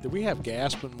mention it. Did we have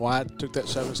gasp when White took that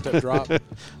 7-step drop?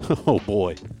 Oh,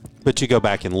 boy. But you go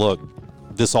back and look,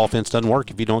 this offense doesn't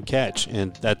work if you don't catch,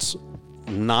 and that's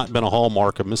not been a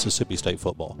hallmark of Mississippi State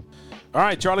football. All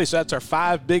right, Charlie, so that's our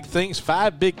 5 big things,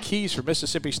 5 big keys for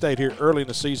Mississippi State here early in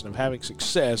the season of having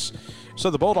success. So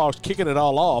the Bulldogs kicking it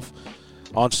all off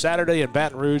on Saturday in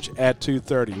Baton Rouge at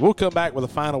 2:30. We'll come back with a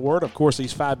final word. Of course,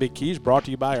 these 5 big keys brought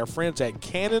to you by our friends at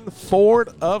Cannon Ford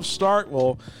of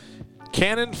Starkville.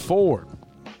 Cannon Ford.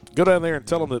 Go down there and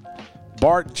tell them that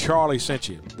Bart and Charlie sent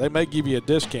you. They may give you a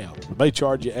discount. They may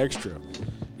charge you extra.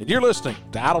 And you're listening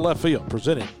to Out of Left Field,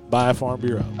 presented by Farm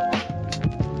Bureau.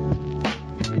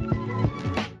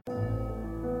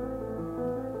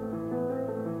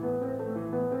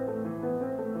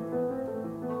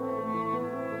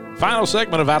 Final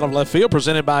segment of Out of Left Field,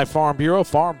 presented by Farm Bureau.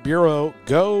 Farm Bureau,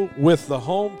 go with the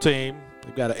home team.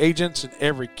 They've got agents in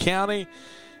every county.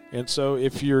 And so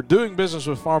if you're doing business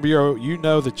with Farm Bureau, you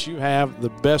know that you have the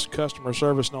best customer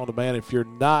service known to man. If you're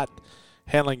not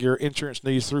handling your insurance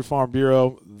needs through Farm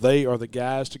Bureau. They are the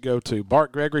guys to go to.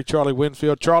 Bart Gregory, Charlie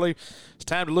Winfield. Charlie, it's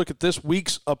time to look at this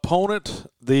week's opponent,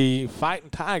 the Fighting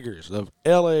Tigers of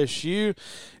LSU.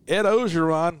 Ed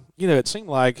Ogeron, it seemed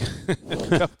like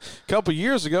a couple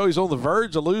years ago he's on the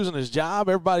verge of losing his job.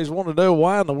 Everybody's wanting to know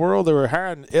why in the world they were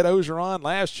hiring Ed Ogeron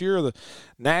last year, the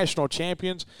national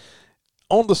champions.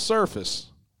 On the surface,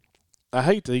 I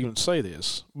hate to even say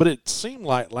this, but it seemed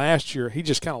like last year he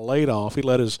just kind of laid off. He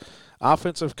let his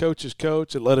offensive coaches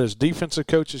coach. It let his defensive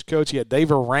coaches coach. He had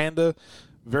Dave Aranda,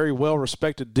 very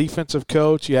well-respected defensive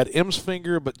coach. You had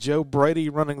Emsfinger, but Joe Brady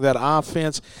running that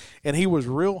offense, and he was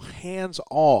real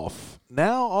hands-off.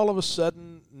 Now, all of a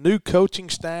sudden, new coaching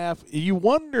staff. You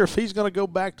wonder if he's going to go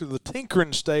back to the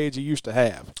tinkering stage he used to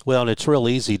have. Well, and it's real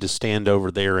easy to stand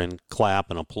over there and clap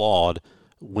and applaud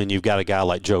when you've got a guy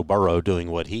like Joe Burrow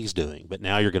doing what he's doing. But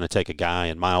now you're going to take a guy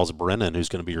in Miles Brennan who's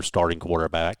going to be your starting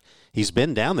quarterback. He's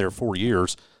been down there 4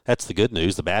 years. That's the good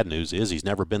news. The bad news is he's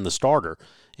never been the starter.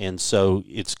 And so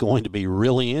it's going to be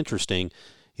really interesting.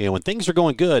 When things are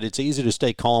going good, it's easy to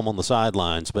stay calm on the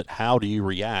sidelines. But how do you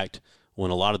react when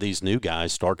a lot of these new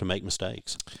guys start to make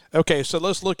mistakes? Okay, so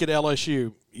let's look at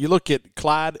LSU. You look at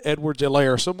Clyde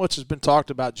Edwards-Helaire. So much has been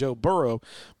talked about Joe Burrow,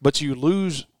 but you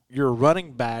lose your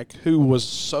running back who was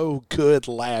so good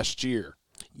last year.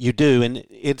 You do, and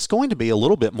it's going to be a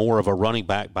little bit more of a running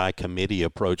back by committee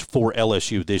approach for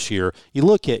LSU this year. You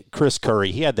look at Chris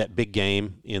Curry. He had that big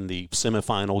game in the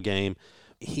semifinal game.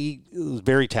 He was a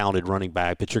very talented running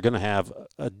back, but you're going to have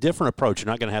a different approach.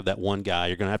 You're not going to have that one guy.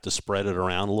 You're going to have to spread it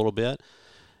around a little bit,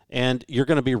 and you're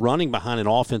going to be running behind an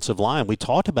offensive line. We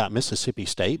talked about Mississippi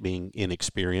State being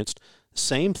inexperienced.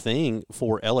 Same thing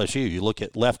for LSU. You look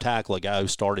at left tackle, a guy who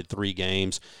started 3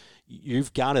 games.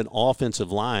 You've got an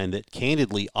offensive line that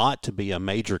candidly ought to be a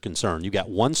major concern. You've got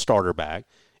one starter back,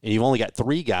 and you've only got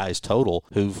 3 guys total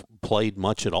who've played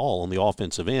much at all on the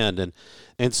offensive end.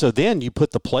 And so then you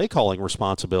put the play calling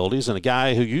responsibilities and a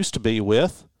guy who used to be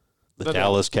with the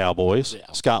Dallas Cowboys,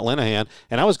 Scott Linehan,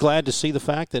 and I was glad to see the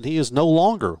fact that he is no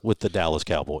longer with the Dallas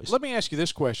Cowboys. Let me ask you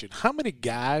this question. How many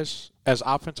guys as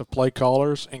offensive play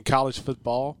callers in college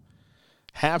football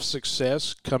have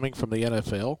success coming from the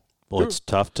NFL? Well, it's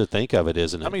tough to think of it,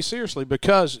 isn't it? I mean, seriously,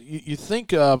 because you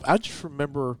think of – I just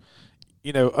remember,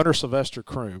 under Sylvester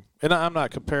Croom, and I'm not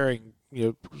comparing,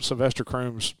 Sylvester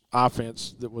Croom's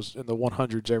offense that was in the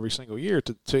 100s every single year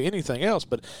to anything else,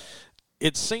 but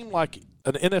it seemed like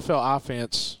an NFL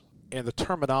offense and the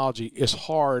terminology is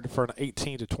hard for an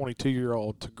 18 to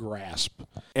 22-year-old to grasp.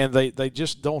 And they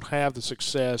just don't have the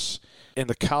success in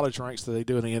the college ranks that they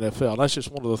do in the NFL. And that's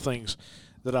just one of the things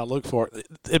that I look for.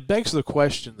 It begs the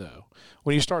question, though,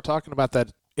 when you start talking about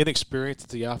that inexperience at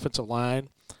the offensive line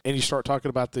and you start talking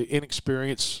about the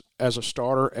inexperience as a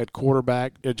starter at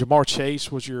quarterback. Jamar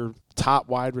Chase was your top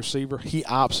wide receiver. He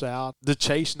opts out. Did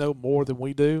Chase know more than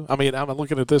we do? I mean, I'm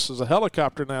looking at this as a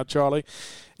helicopter now, Charlie.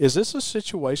 Is this a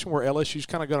situation where LSU's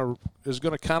is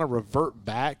going to kind of revert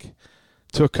back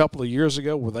to a couple of years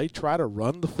ago where they try to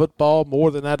run the football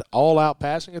more than that all-out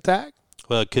passing attack?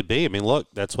 Well, it could be. I mean, look,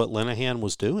 that's what Linehan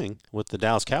was doing with the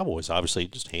Dallas Cowboys, obviously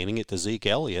just handing it to Zeke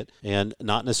Elliott and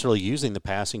not necessarily using the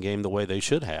passing game the way they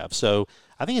should have. So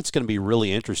I think it's going to be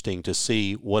really interesting to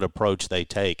see what approach they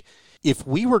take. If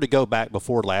we were to go back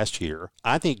before last year,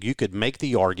 I think you could make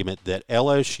the argument that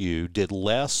LSU did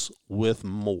less with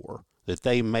more, that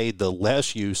they made the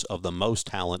less use of the most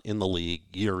talent in the league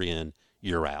year in,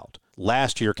 year out.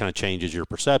 Last year kind of changes your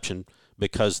perception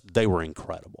because they were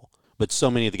incredible. But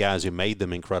so many of the guys who made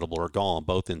them incredible are gone,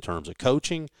 both in terms of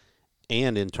coaching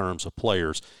and in terms of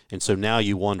players. And so now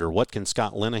you wonder, what can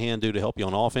Scott Linehan do to help you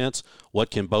on offense? What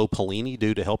can Bo Pelini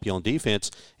do to help you on defense?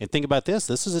 And think about this.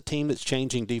 This is a team that's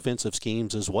changing defensive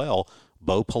schemes as well.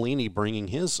 Bo Pelini bringing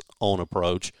his own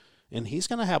approach, and he's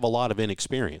going to have a lot of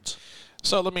inexperience.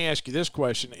 So let me ask you this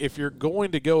question. If you're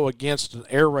going to go against an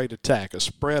air raid attack, a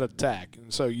spread attack,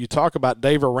 and so you talk about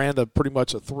Dave Aranda pretty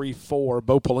much a 3-4,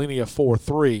 Bo Pelini a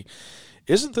 4-3,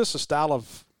 isn't this a style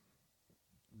of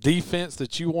defense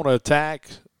that you want to attack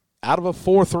out of a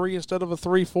 4-3 instead of a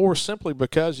 3-4 simply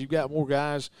because you've got more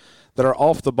guys that are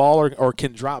off the ball or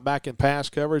can drop back in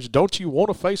pass coverage? Don't you want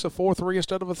to face a 4-3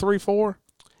 instead of a 3-4?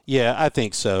 Yeah, I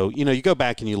think so. You go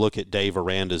back and you look at Dave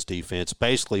Aranda's defense.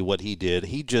 Basically what he did,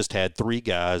 he just had 3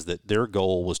 guys that their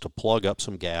goal was to plug up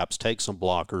some gaps, take some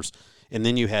blockers, and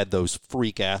then you had those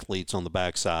freak athletes on the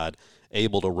backside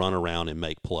able to run around and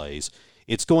make plays.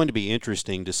 It's going to be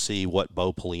interesting to see what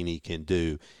Bo Pelini can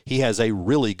do. He has a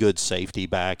really good safety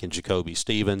back in Jacoby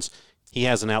Stevens. He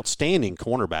has an outstanding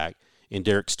cornerback in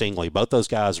Derek Stingley. Both those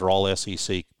guys are all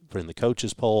SEC in the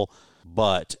coaches poll.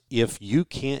 But if you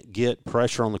can't get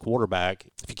pressure on the quarterback,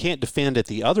 if you can't defend at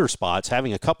the other spots,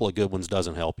 having a couple of good ones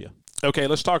doesn't help you. Okay,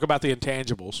 let's talk about the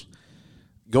intangibles.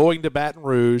 Going to Baton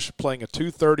Rouge, playing a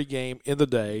 2:30 game in the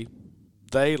day.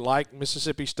 They, like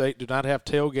Mississippi State, do not have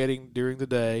tailgating during the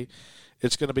day.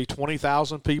 It's going to be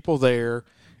 20,000 people there.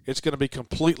 It's going to be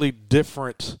completely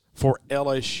different for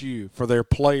LSU, for their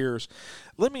players.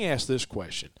 Let me ask this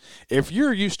question. If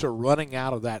you're used to running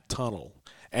out of that tunnel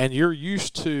and you're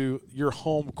used to your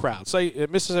home crowd, say at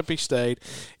Mississippi State,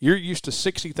 you're used to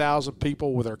 60,000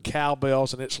 people with their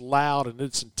cowbells, and it's loud and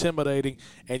it's intimidating,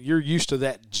 and you're used to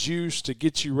that juice to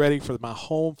get you ready for my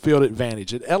home field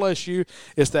advantage. At LSU,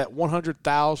 it's that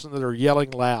 100,000 that are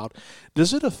yelling loud.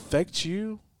 Does it affect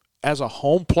you as a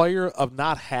home player of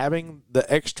not having the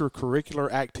extracurricular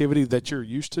activity that you're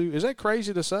used to? Is that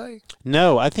crazy to say?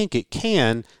 No, I think it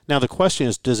can. Now, the question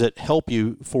is, does it help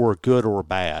you for good or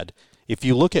bad? If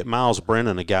you look at Miles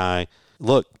Brennan, a guy,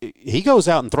 look, he goes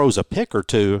out and throws a pick or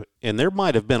two, and there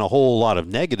might have been a whole lot of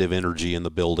negative energy in the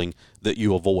building that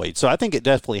you avoid. So I think it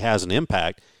definitely has an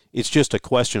impact. It's just a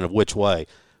question of which way.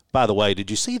 By the way, did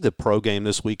you see the pro game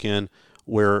this weekend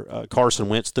where Carson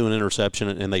Wentz threw an interception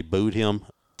and they booed him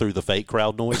through the fake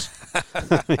crowd noise?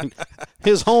 I mean,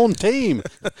 his own team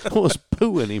was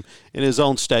booing him in his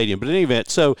own stadium. But in any event,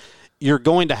 so you're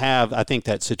going to have, I think,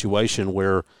 that situation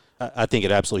where I think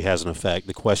it absolutely has an effect.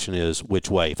 The question is which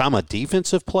way. If I'm a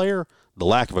defensive player, the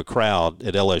lack of a crowd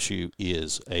at LSU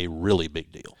is a really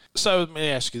big deal. So let me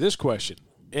ask you this question.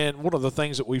 And one of the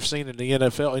things that we've seen in the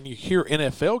NFL, and you hear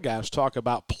NFL guys talk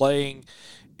about playing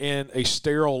in a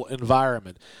sterile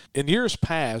environment. In years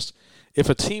past, if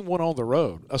a team went on the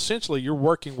road, essentially you're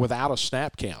working without a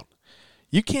snap count.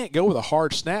 You can't go with a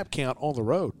hard snap count on the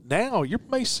road. Now you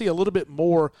may see a little bit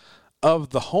more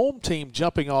of the home team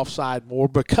jumping offside more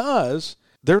because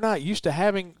they're not used to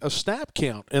having a snap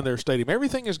count in their stadium.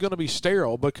 Everything is going to be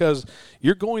sterile because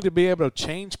you're going to be able to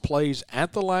change plays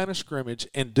at the line of scrimmage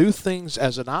and do things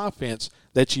as an offense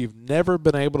that you've never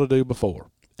been able to do before.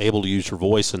 Able to use your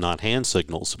voice and not hand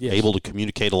signals. Yes. Able to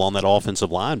communicate along that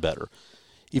offensive line better.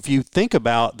 If you think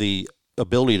about the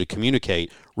ability to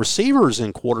communicate, receivers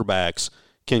and quarterbacks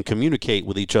can communicate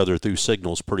with each other through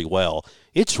signals pretty well.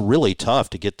 It's really tough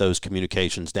to get those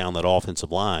communications down that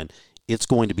offensive line. It's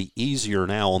going to be easier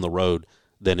now on the road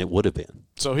than it would have been.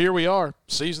 So here we are.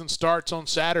 Season starts on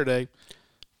Saturday,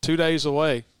 2 days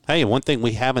away. Hey, and one thing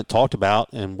we haven't talked about,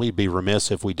 and we'd be remiss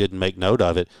if we didn't make note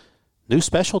of it, new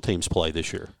special teams play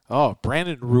this year. Oh,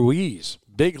 Brandon Ruiz,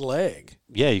 big leg.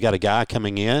 Yeah, you got a guy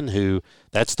coming in who,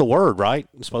 that's the word, right?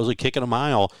 Supposedly kicking a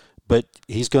mile, but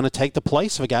he's going to take the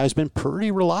place of a guy who's been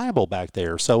pretty reliable back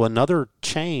there. So another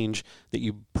change that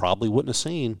you probably wouldn't have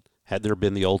seen had there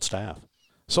been the old staff.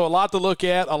 So a lot to look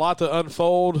at, a lot to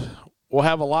unfold. We'll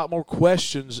have a lot more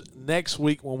questions next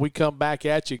week when we come back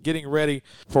at you, getting ready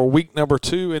for week number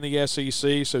 2 in the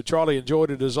SEC. So, Charlie,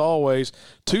 enjoyed it as always.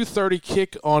 2:30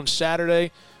 kick on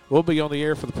Saturday. We'll be on the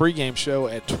air for the pregame show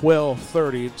at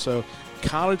 12:30. So,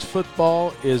 college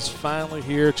football is finally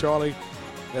here. Charlie,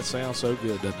 that sounds so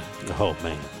good, doesn't it? Oh,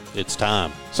 man, it's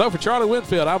time. So, for Charlie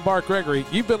Winfield, I'm Bart Gregory.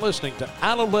 You've been listening to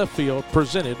Out of Left Field,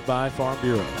 presented by Farm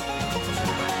Bureau.